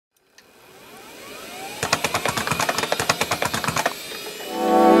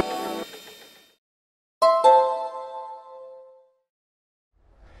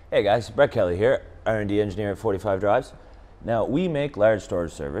Hey guys, Brett Kelly here, R&D Engineer at 45 Drives. Now we make large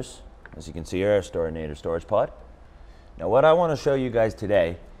storage servers. As you can see here, our Storinator storage pod. Now what I want to show you guys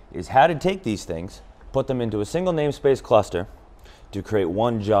today is how to take these things, put them into a single namespace cluster to create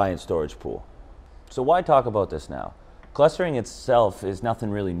one giant storage pool. So why talk about this now? Clustering itself is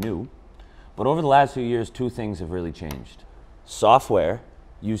nothing really new, but over the last few years, two things have really changed. Software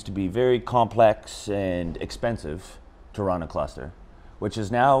used to be very complex and expensive to run a cluster, which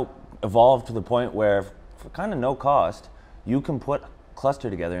has now evolved to the point where, for kind of no cost, you can put a cluster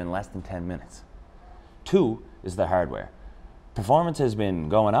together in less than 10 minutes. Two is the hardware. Performance has been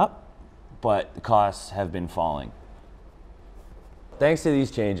going up, but the costs have been falling. Thanks to these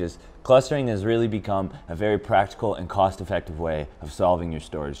changes, clustering has really become a very practical and cost-effective way of solving your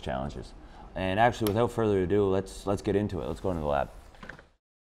storage challenges. And actually, without further ado, let's get into it. Let's go into the lab.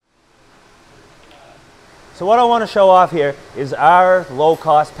 So what I want to show off here is our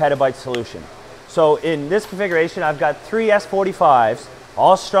low-cost Petabyte solution. So in this configuration, I've got three S45s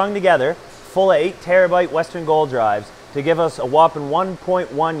all strung together, full of 8 terabyte Western Gold drives to give us a whopping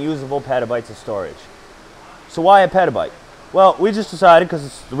 1.1 usable petabytes of storage. So why a petabyte? Well, we just decided, because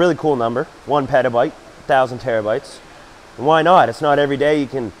it's a really cool number, 1 petabyte, 1,000 terabytes. And why not? It's not every day you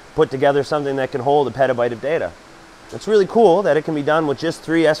can put together something that can hold a petabyte of data. It's really cool that it can be done with just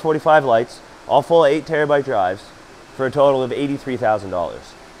 3 S45 lights, all full of 8 terabyte drives, for a total of $83,000.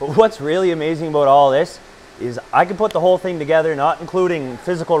 But what's really amazing about all this is I can put the whole thing together, not including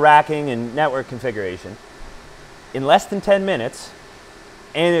physical racking and network configuration, in less than 10 minutes,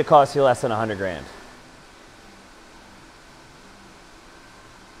 and it costs you less than 100 grand.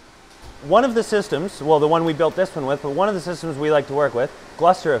 One of the systems, well, the one we built this one with, but one of the systems we like to work with,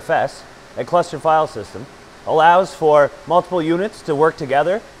 GlusterFS, a cluster file system, allows for multiple units to work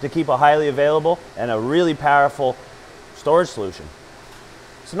together to keep a highly available and a really powerful storage solution.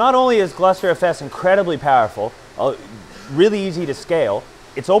 So not only is GlusterFS incredibly powerful, really easy to scale,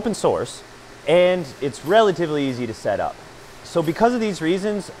 it's open source, and it's relatively easy to set up. So because of these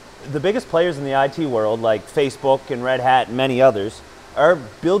reasons, the biggest players in the IT world, like Facebook and Red Hat and many others, are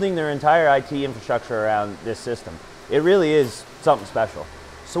building their entire IT infrastructure around this system. It really is something special.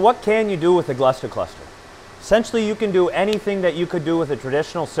 So what can you do with a Gluster cluster? Essentially, you can do anything that you could do with a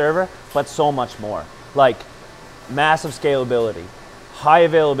traditional server, but so much more. Like massive scalability, high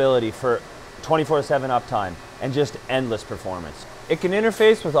availability for 24/7 uptime, and just endless performance. It can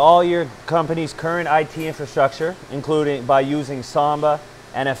interface with all your company's current IT infrastructure, including by using Samba,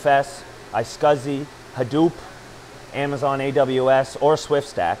 NFS, iSCSI, Hadoop, Amazon AWS, or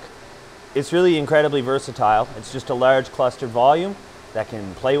SwiftStack. It's really incredibly versatile. It's just a large clustered volume that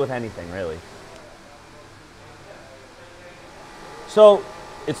can play with anything, really. So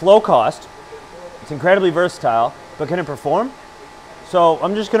it's low cost, it's incredibly versatile, but can it perform? So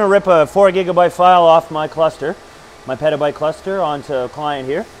I'm just going to rip a 4 gigabyte file off my cluster, my Petabyte cluster, onto a client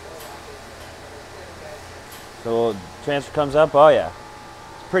here. So transfer comes up, oh yeah,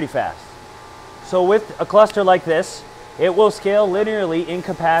 it's pretty fast. So with a cluster like this, it will scale linearly in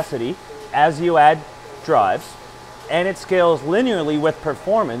capacity as you add drives, and it scales linearly with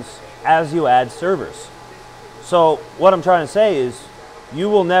performance as you add servers. So what I'm trying to say is you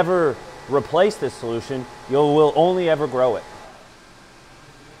will never replace this solution, you will only ever grow it.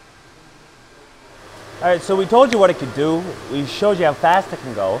 Alright, so we told you what it could do, we showed you how fast it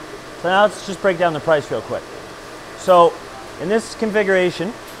can go, so now let's just break down the price real quick. So in this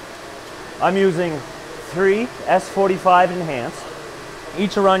configuration, I'm using 3 S45 Enhanced.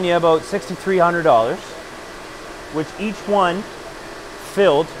 Each will run you about $6,300, which each one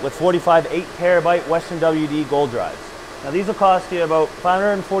filled with 45 8 terabyte Western WD gold drives. Now these will cost you about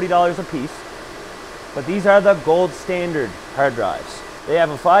 $540 a piece, but these are the gold standard hard drives. They have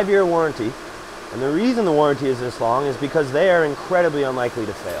a 5-year warranty, and the reason the warranty is this long is because they are incredibly unlikely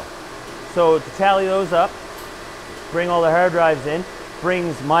to fail. So to tally those up, bring all the hard drives in,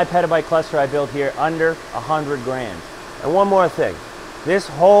 brings my Petabyte cluster I built here under 100 grand. And one more thing, this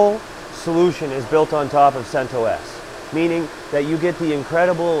whole solution is built on top of CentOS, meaning that you get the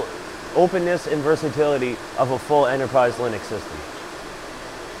incredible openness and versatility of a full enterprise Linux system.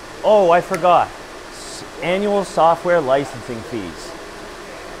 Oh, I forgot, annual software licensing fees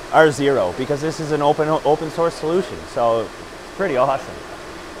are 0 because this is an open source solution, so it's pretty awesome.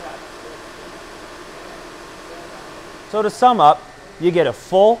 So to sum up, you get a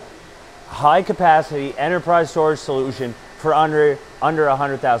full, high-capacity enterprise storage solution for under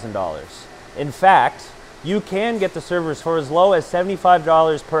 $100,000. In fact, you can get the servers for as low as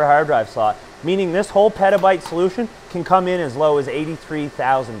 $75 per hard drive slot, meaning this whole Petabyte solution can come in as low as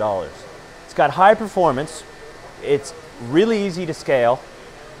 $83,000. It's got high performance, it's really easy to scale,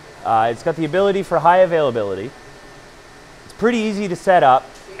 It's got the ability for high availability. It's pretty easy to set up,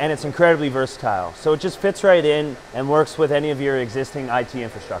 and it's incredibly versatile. So it just fits right in and works with any of your existing IT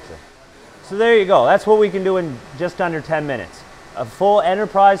infrastructure. So there you go. That's what we can do in just under 10 minutes. A full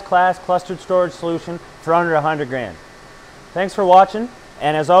enterprise class clustered storage solution for under 100 grand. Thanks for watching.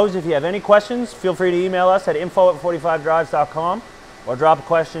 And as always, if you have any questions, feel free to email us at info@45drives.com or drop a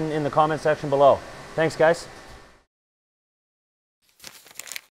question in the comment section below. Thanks, guys.